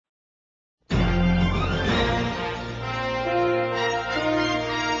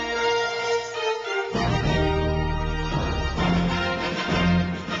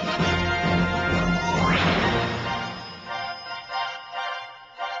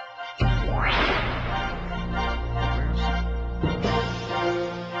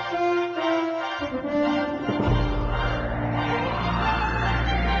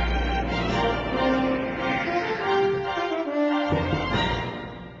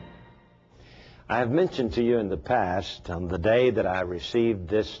I have mentioned to you in the past on the day that I received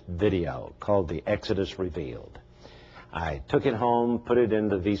this video called The Exodus Revealed. I took it home, put it in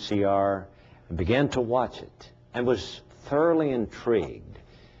the VCR, and began to watch it, and was thoroughly intrigued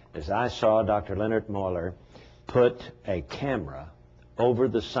as I saw Dr. Leonard Moeller put a camera over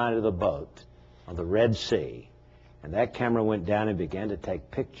the side of the boat on the Red Sea, and that camera went down and began to take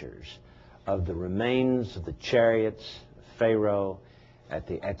pictures of the remains of the chariots of Pharaoh at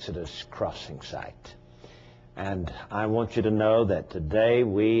the Exodus crossing site. And I want you to know that today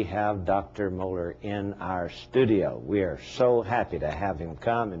we have Dr. Moeller in our studio. We are so happy to have him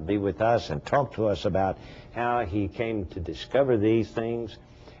come and be with us and talk to us about how he came to discover these things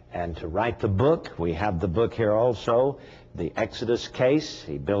and to write the book. We have the book here also, The Exodus Case.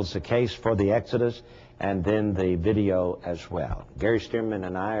 He builds a case for the Exodus, and then the video as well. Gary Stearman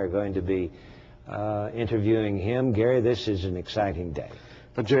and I are going to be interviewing him. Gary, this is an exciting day.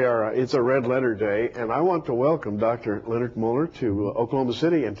 J.R., it's a red letter day, and I want to welcome Dr. Leonard Moeller to Oklahoma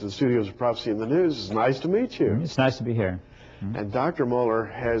City and to the studios of Prophecy in the News. It's nice to meet you. It's nice to be here. And Dr. Moeller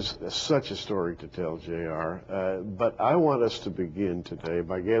has such a story to tell, J.R., but I want us to begin today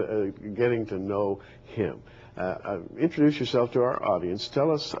by getting to know him. Introduce yourself to our audience.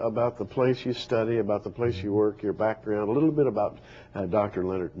 Tell us about the place you study, about the place you work, your background, a little bit about Dr.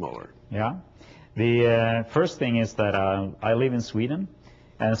 Leonard Moeller. Yeah. The first thing is that I live in Sweden,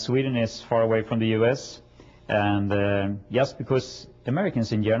 and Sweden is far away from the U.S., and just because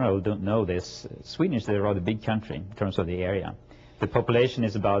Americans in general don't know this, Sweden is a rather big country in terms of the area. The population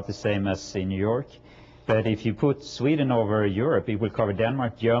is about the same as in New York, but if you put Sweden over Europe, it will cover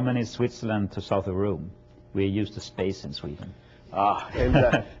Denmark, Germany, Switzerland to south of Rome. We're used to space in Sweden.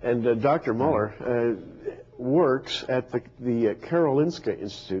 And Dr. Moeller works at the Karolinska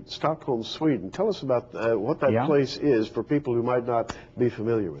Institute, Stockholm, Sweden. Tell us about what that place is for people who might not be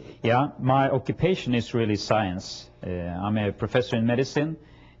familiar with it. Yeah, my occupation is really science. I'm a professor in medicine,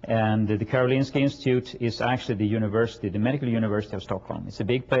 and the Karolinska Institute is actually the university, the Medical University of Stockholm. It's a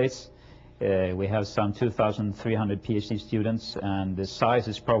big place. We have some 2,300 PhD students, and the size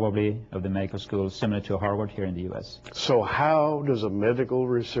is probably of the medical school similar to Harvard here in the U.S. So how does a medical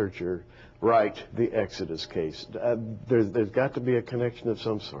researcher write the Exodus case? There's got to be a connection of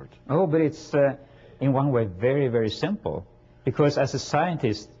some sort. Oh, but it's in one way very, very simple. Because as a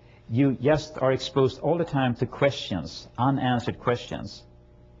scientist, you just are exposed all the time to questions, unanswered questions.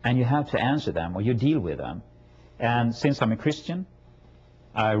 And you have to answer them, or you deal with them. And since I'm a Christian,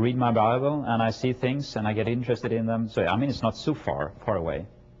 I read my Bible, and I see things, and I get interested in them. So, I mean, it's not so far away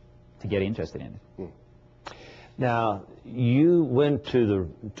to get interested in it. Now, you went to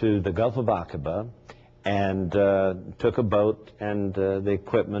the Gulf of Aqaba and took a boat and the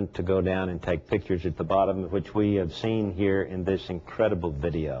equipment to go down and take pictures at the bottom, which we have seen here in this incredible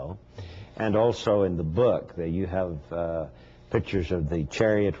video, and also in the book that you have pictures of the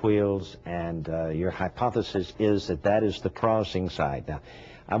chariot wheels, and your hypothesis is that that is the crossing site. Now,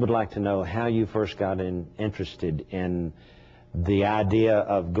 I would like to know how you first got interested in the idea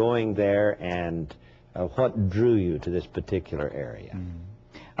of going there, and what drew you to this particular area?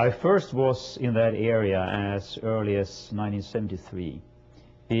 I first was in that area as early as 1973,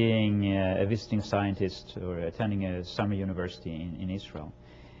 being a visiting scientist or attending a summer university in Israel.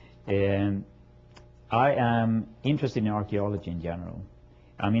 And I am interested in archaeology in general.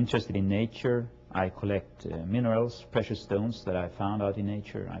 I'm interested in nature. I collect minerals, precious stones that I found out in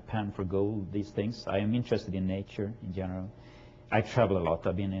nature. I pan for gold, these things. I am interested in nature in general. I travel a lot.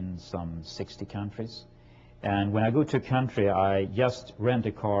 I've been in some 60 countries. And when I go to a country, I just rent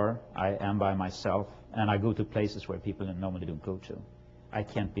a car. I am by myself, and I go to places where people normally don't go to. I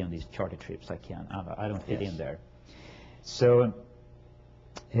can't be on these charter trips. I don't fit in there. So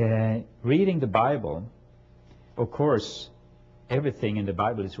reading the Bible, of course, everything in the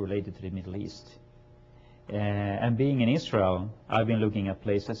Bible is related to the Middle East. And being in Israel, I've been looking at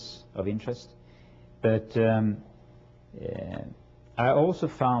places of interest. But I also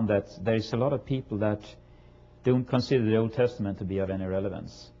found that there is a lot of people that don't consider the Old Testament to be of any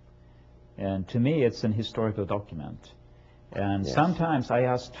relevance. And to me, it's an historical document. And sometimes I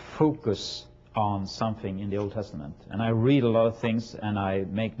just focus on something in the Old Testament. And I read a lot of things, and I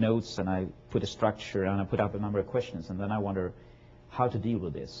make notes, and I put a structure, and I put up a number of questions. And then I wonder how to deal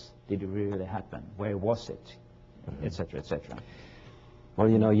with this. Did it really happen? Where was it? Etc., etc. Well,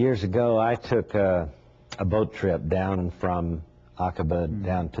 you know, years ago, I took a boat trip down from Aqaba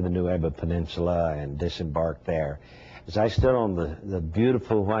down to the Nueva Peninsula and disembarked there. As I stood on the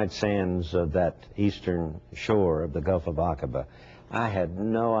beautiful white sands of that eastern shore of the Gulf of Aqaba, I had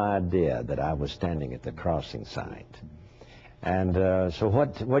no idea that I was standing at the crossing site. And so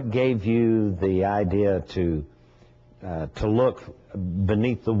what gave you the idea to look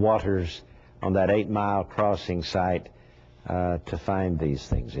beneath the waters on that 8-mile crossing site to find these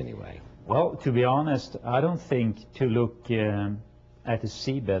things anyway? Well, to be honest, I don't think to look at the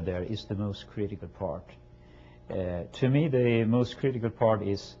seabed there is the most critical part. To me, the most critical part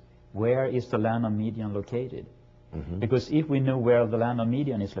is where is the land of Midian located? Mm-hmm. Because if we know where the land of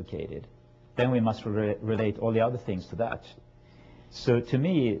Midian is located, then we must relate all the other things to that. So to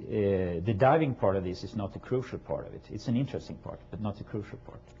me, the diving part of this is not the crucial part of it. It's an interesting part, but not the crucial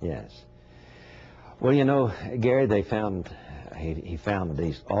part. Yes. Well, you know, Gary, they found he found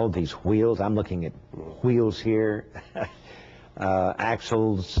all these wheels. I'm looking at wheels here,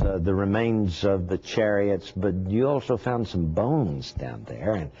 axles, the remains of the chariots, but you also found some bones down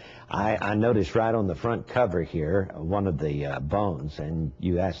there. And I noticed right on the front cover here one of the bones, and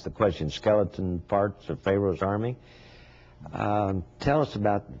you asked the question, skeleton parts of Pharaoh's army. Tell us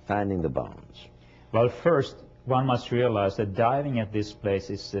about finding the bones. Well, first, one must realize that diving at this place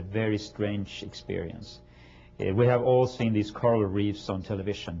is a very strange experience. We have all seen these coral reefs on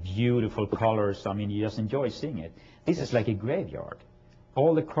television, beautiful colors. I mean, you just enjoy seeing it. This is like a graveyard.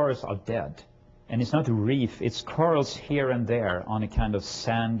 All the corals are dead. And it's not a reef, it's corals here and there on a kind of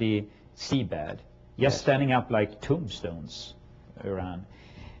sandy seabed, just standing up like tombstones around.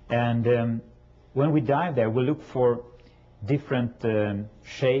 And when we dive there, we look for different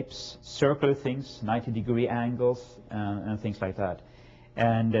shapes, circular things, 90-degree angles, and things like that.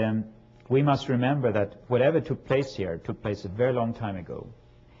 And we must remember that whatever took place here took place a very long time ago.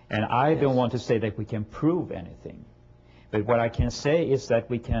 And I don't want to say that we can prove anything. But what I can say is that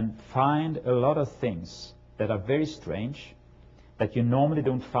we can find a lot of things that are very strange, that you normally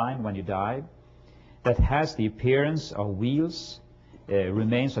don't find when you dive, that has the appearance of wheels,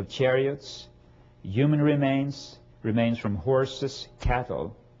 remains of chariots, human remains, remains from horses,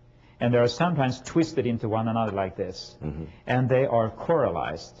 cattle. And they are sometimes twisted into one another like this. Mm-hmm. And they are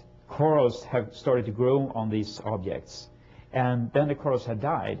coralized. Corals have started to grow on these objects. And then the corals had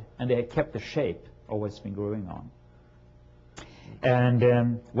died, and they had kept the shape of what's been growing on.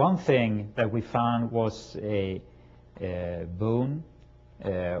 And one thing that we found was a bone,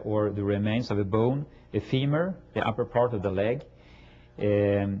 or the remains of a bone, a femur, the upper part of the leg.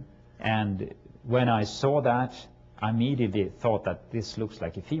 And when I saw that, I immediately thought that this looks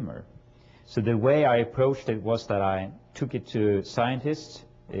like a femur. So the way I approached it was that I took it to scientists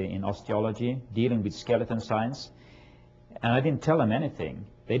in osteology, dealing with skeleton science, and I didn't tell them anything.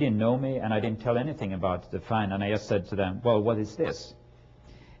 They didn't know me, and I didn't tell anything about the find, and I just said to them, well, what is this?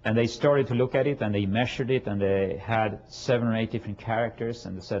 And they started to look at it, and they measured it, and they had 7 or 8 different characters,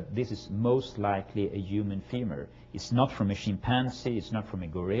 and they said, this is most likely a human femur. It's not from a chimpanzee, it's not from a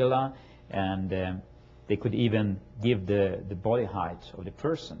gorilla, and they could even give the body height of the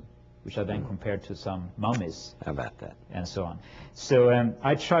person, which I then compared to some mummies. How about that? And so on. So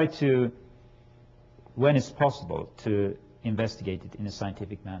I try to, when it's possible, to investigate it in a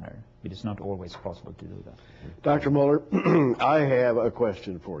scientific manner. It is not always possible to do that. Dr. Muller, I have a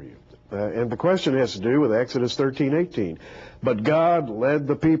question for you. And the question has to do with Exodus 13:18. But God led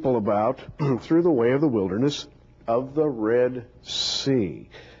the people about through the way of the wilderness of the Red Sea.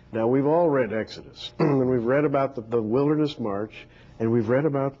 Now, we've all read Exodus, and we've read about the wilderness march, and we've read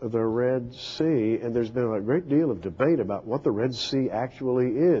about the Red Sea, and there's been a great deal of debate about what the Red Sea actually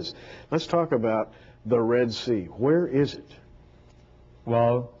is. Let's talk about the Red Sea. Where is it?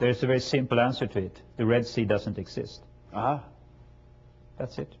 Well, there's a very simple answer to it. The Red Sea doesn't exist. Ah.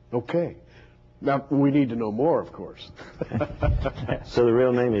 That's it. Okay. Now, we need to know more, of course. So the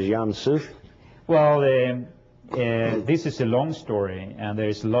real name is Yam Suf? Well, this is a long story, and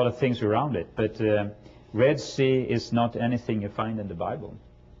there's a lot of things around it, but Red Sea is not anything you find in the Bible.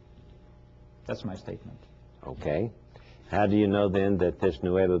 That's my statement. Okay. How do you know then that this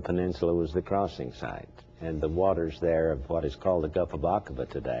Nueva Peninsula was the crossing site, and the waters there of what is called the Gulf of Aqaba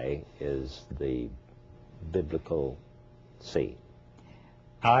today is the biblical sea?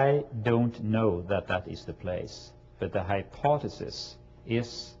 I don't know that that is the place, but the hypothesis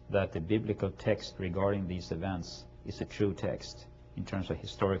is that the biblical text regarding these events is a true text in terms of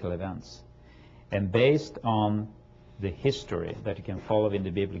historical events. And based on the history that you can follow in the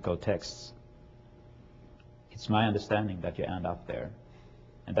biblical texts, it's my understanding that you end up there.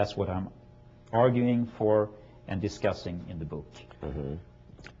 And that's what I'm arguing for and discussing in the book. Mm-hmm.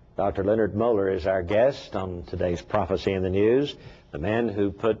 Dr. Leonard Muller is our guest on today's Prophecy in the News, the man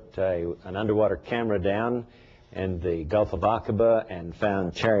who put an underwater camera down in the Gulf of Aqaba and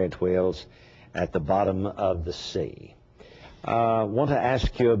found chariot wheels at the bottom of the sea. Want to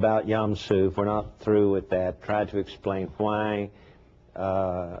ask you about Yam Suf. We're not through with that. Try to explain why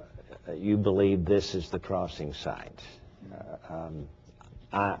you believe this is the crossing site.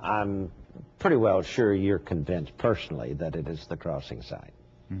 I'm pretty well sure you're convinced personally that it is the crossing site.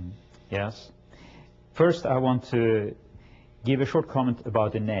 Mm-hmm. Yes. First, I want to give a short comment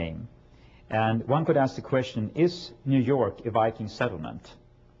about the name. And one could ask the question, is New York a Viking settlement?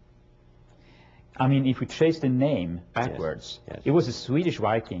 I mean, if we trace the name backwards, yes. It was a Swedish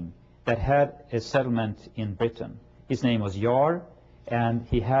Viking that had a settlement in Britain. His name was Jar, and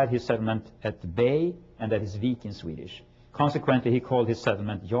he had his settlement at the bay, and that is Vik in Swedish. Consequently, he called his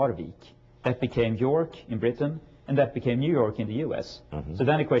settlement Jarvik. That became York in Britain, and that became New York in the U.S. Mm-hmm. So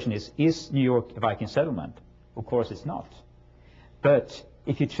then the question is New York a Viking settlement? Of course it's not. But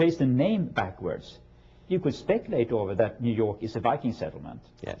if you trace the name backwards, you could speculate over that New York is a Viking settlement.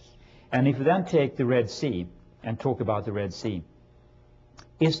 Yes. And if we then take the Red Sea and talk about the Red Sea,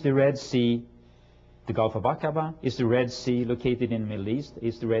 is the Red Sea the Gulf of Aqaba? Is the Red Sea located in the Middle East?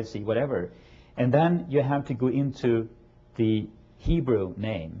 Is the Red Sea whatever? And then you have to go into the Hebrew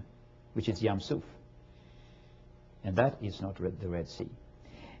name, which is Yam Suf. And that is not the Red Sea.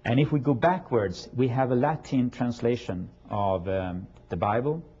 And if we go backwards, we have a Latin translation of the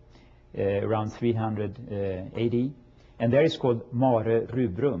Bible around 300 AD. And there is called Mare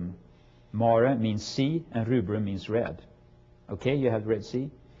Rubrum. Mare means sea and Rubrum means red. Okay, you have the Red Sea.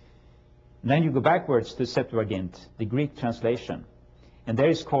 And then you go backwards to Septuagint, the Greek translation. And there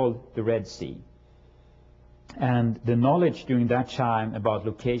is called the Red Sea. And the knowledge during that time about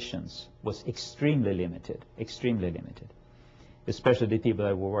locations was extremely limited, especially the people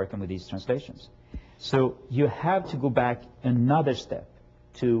that were working with these translations. So you have to go back another step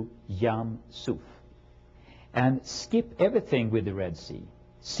to Yam Suf and skip everything with the Red Sea,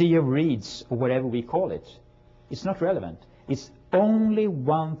 Sea of Reeds, or whatever we call it. It's not relevant. It's only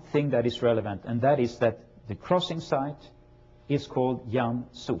one thing that is relevant, and that is that the crossing site is called Yam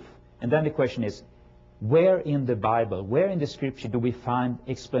Suf. And then the question is, where in the Bible, where in the Scripture do we find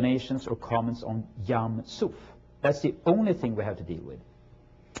explanations or comments on Yam Suf? That's the only thing we have to deal with.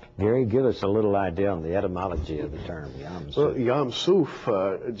 Gary, give us a little idea on the etymology of the term Yam Suf. Well, Yam Suf,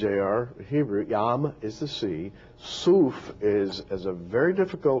 J.R., Hebrew, Yam is the sea. Suf is a very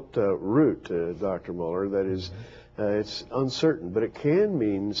difficult root, Dr. Muller. That is, it's uncertain, but it can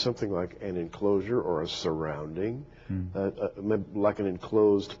mean something like an enclosure or a surrounding. Like an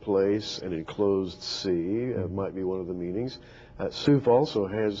enclosed place, an enclosed sea might be one of the meanings. Suf also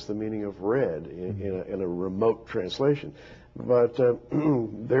has the meaning of red in a remote translation. But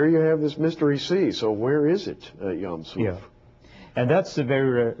there you have this mystery sea. So where is it, Yam Suf? Yeah. And that's a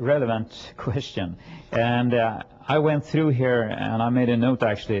very relevant question. And I went through here and I made a note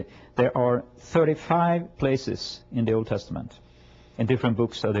actually. There are 35 places in the Old Testament, in different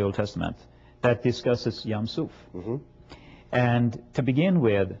books of the Old Testament, that discusses Yam Suf. Mm-hmm. And to begin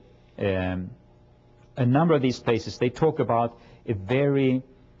with, a number of these places, they talk about a very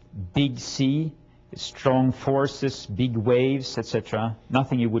big sea, strong forces, big waves, etc.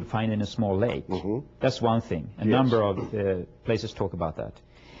 Nothing you would find in a small lake. Mm-hmm. That's one thing. A number of places talk about that.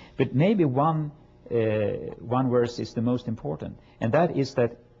 But maybe one verse is the most important, and that is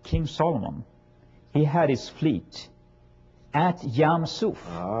that King Solomon, he had his fleet at Yam Suf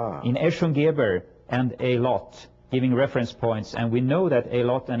in Eshon Geber and Eilat, giving reference points, and we know that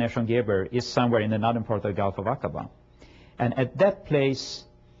Eilat and Eshon Geber is somewhere in the northern part of the Gulf of Aqaba. And at that place,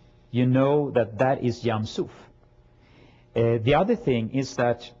 you know that that is Yam Suf. The other thing is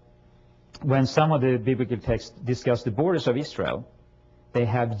that when some of the biblical texts discuss the borders of Israel, they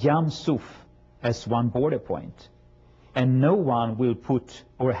have Yam Suf as one border point. And no one will put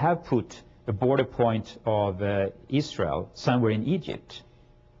or have put a border point of Israel somewhere in Egypt.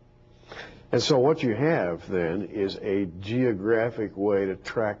 And so what you have then is a geographic way to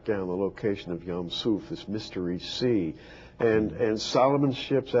track down the location of Yam Suf, this mystery sea. And Solomon's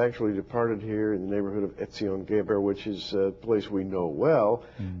ships actually departed here in the neighborhood of Etzion Geber, which is a place we know well.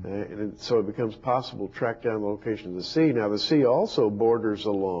 And so it becomes possible to track down the location of the sea. Now the sea also borders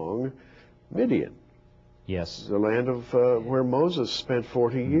along Midian. Yes. The land of where Moses spent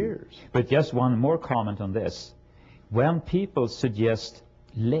 40 years. But just one more comment on this. When people suggest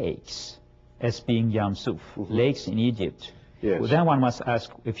lakes as being Yam Suf, lakes in Egypt, well, then one must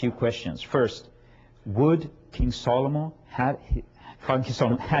ask a few questions. First, would King Solomon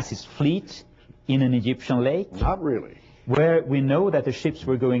has his fleet in an Egyptian lake? Not really. Where we know that the ships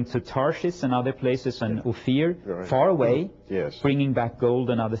were going to Tarshish and other places and Ophir, far away, bringing back gold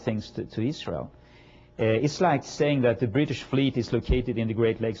and other things to Israel. It's like saying that the British fleet is located in the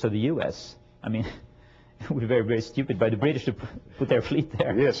Great Lakes of the U.S. I mean, would be very, very stupid by the British to put their fleet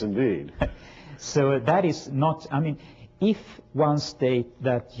there. Yes, indeed. So that is not, I mean, if one state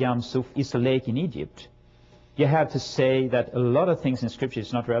that Yam Suf is a lake in Egypt, you have to say that a lot of things in Scripture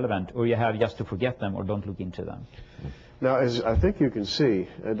is not relevant, or you have just to forget them or don't look into them. Now, as I think you can see,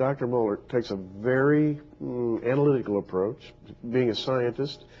 Dr. Moeller takes a very analytical approach. Being a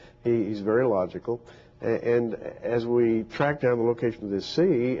scientist, he's very logical. And as we track down the location of this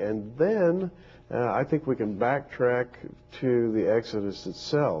sea, and then I think we can backtrack to the Exodus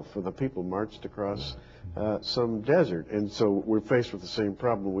itself, where the people marched across some desert. And so we're faced with the same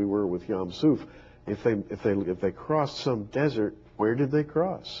problem we were with Yam Suf. If they crossed some desert, where did they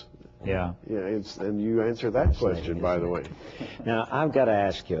cross? Yeah. Yeah, and you answer that question, by the way. Now, I've got to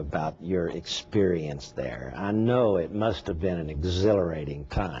ask you about your experience there. I know it must have been an exhilarating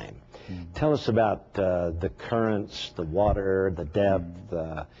time. Tell us about the currents, the water, the depth,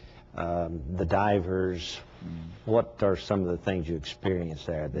 the divers. What are some of the things you experienced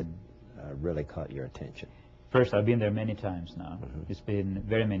there that really caught your attention? First, I've been there many times now. It's been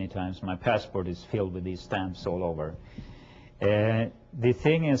very many times. My passport is filled with these stamps all over. The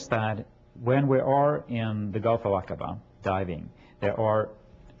thing is that when we are in the Gulf of Aqaba diving, there are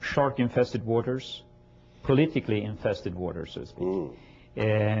shark-infested waters, politically infested waters, so to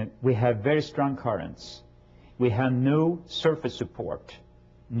speak. We have very strong currents. We have no surface support,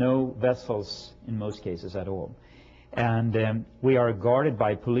 no vessels in most cases at all. And we are guarded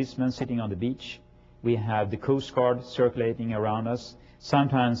by policemen sitting on the beach. We have the Coast Guard circulating around us.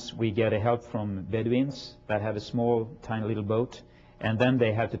 Sometimes we get a help from Bedouins that have a small, tiny little boat, and then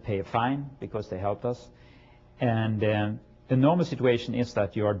they have to pay a fine because they helped us. And the normal situation is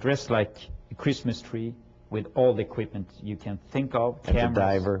that you are dressed like a Christmas tree with all the equipment you can think of. As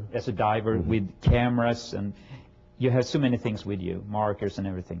a diver, with cameras, and you have so many things with you, markers and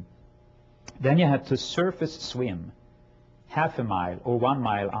everything. Then you have to surface swim half a mile or 1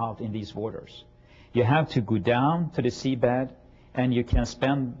 mile out in these waters. You have to go down to the seabed, and you can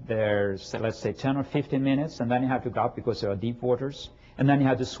spend there, let's say, 10 or 15 minutes, and then you have to go up because there are deep waters, and then you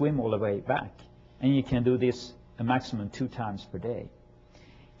have to swim all the way back. And you can do this a maximum 2 times per day.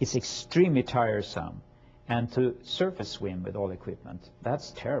 It's extremely tiresome. And to surface swim with all equipment,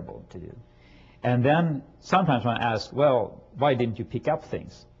 that's terrible to do. And then sometimes when I ask, well, why didn't you pick up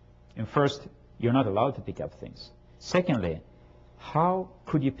things? And first, you're not allowed to pick up things. Secondly, how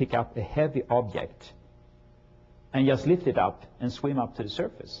could you pick up a heavy object and just lift it up and swim up to the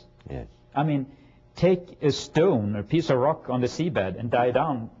surface? Yes. I mean, take a stone or a piece of rock on the seabed and dive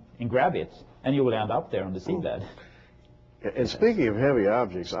down and grab it, and you will end up there on the seabed. And speaking of heavy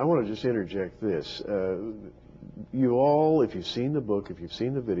objects, I want to just interject this. You all, if you've seen the book, if you've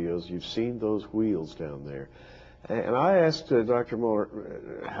seen the videos, you've seen those wheels down there. And I asked Dr.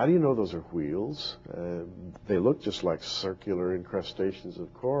 Moeller, how do you know those are wheels? They look just like circular incrustations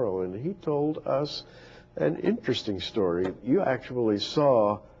of coral. And he told us an interesting story. You actually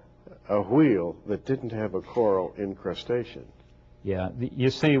saw a wheel that didn't have a coral incrustation. Yeah,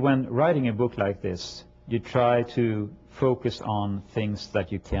 you see, when writing a book like this, you try to focus on things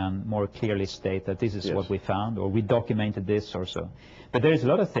that you can more clearly state that this is what we found, or we documented this or so. But there's a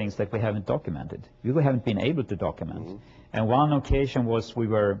lot of things that we haven't documented. We haven't been able to document. And one occasion was we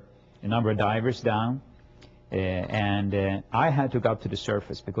were a number of divers down, and I had to go up to the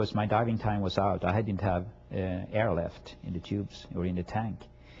surface because my diving time was out. I didn't have air left in the tubes or in the tank.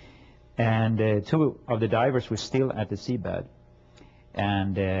 And 2 of the divers were still at the seabed.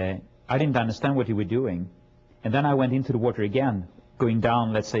 And I didn't understand what they were doing. And then I went into the water again, going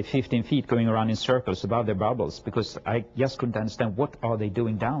down, let's say, 15 feet, going around in circles above their bubbles, because I just couldn't understand what are they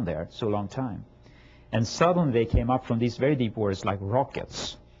doing down there so long time. And suddenly they came up from these very deep waters like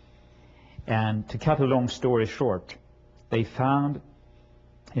rockets. And to cut a long story short, they found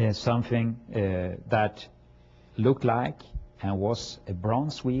something that looked like and was a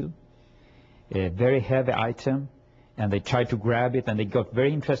bronze wheel, a very heavy item. And they tried to grab it, and they got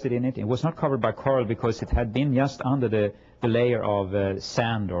very interested in it. It was not covered by coral because it had been just under the layer of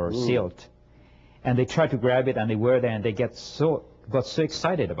sand or silt. And they tried to grab it, and they were there, and they got so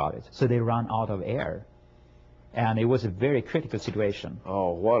excited about it. So they ran out of air. And it was a very critical situation.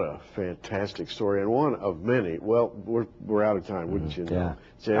 Oh, what a fantastic story, and one of many. Well, we're out of time, wouldn't you know?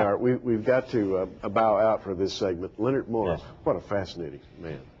 Yeah. JR, we've got to bow out for this segment. Leonard Moeller, Yes. What a fascinating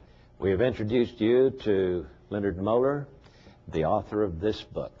man. We have introduced you to Leonard Moeller, the author of this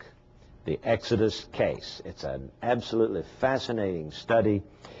book, The Exodus Case. It's an absolutely fascinating study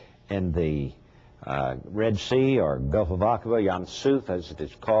in the Red Sea, or Gulf of Aqaba, Yam Suf as it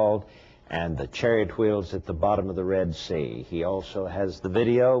is called, and the chariot wheels at the bottom of the Red Sea. He also has the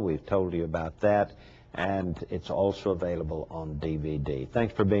video. We've told you about that. and it's also available on DVD.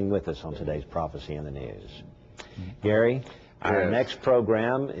 Thanks for being with us on today's Prophecy in the News. Gary, our next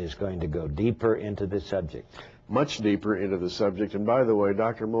program is going to go deeper into this subject. Much deeper into the subject. And by the way,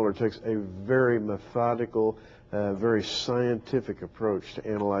 Dr. Muller takes a very methodical, very scientific approach to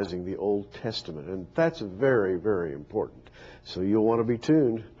analyzing the Old Testament. And that's very, very important. So you'll want to be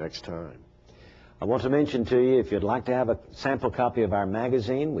tuned next time. I want to mention to you, if you'd like to have a sample copy of our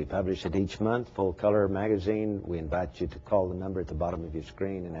magazine, we publish it each month, full color magazine. We invite you to call the number at the bottom of your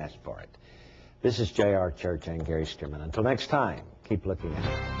screen and ask for it. This is J.R. Church and Gary Stearman. Until next time, keep looking at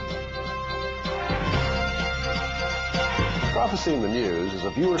it. Prophecy in the News is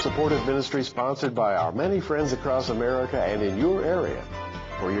a viewer-supported ministry sponsored by our many friends across America and in your area.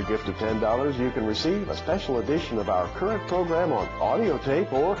 For your gift of $10, you can receive a special edition of our current program on audio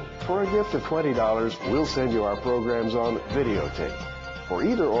tape, or for a gift of $20, we'll send you our programs on videotape. For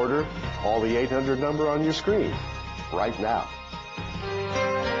either order, call the 800 number on your screen right now.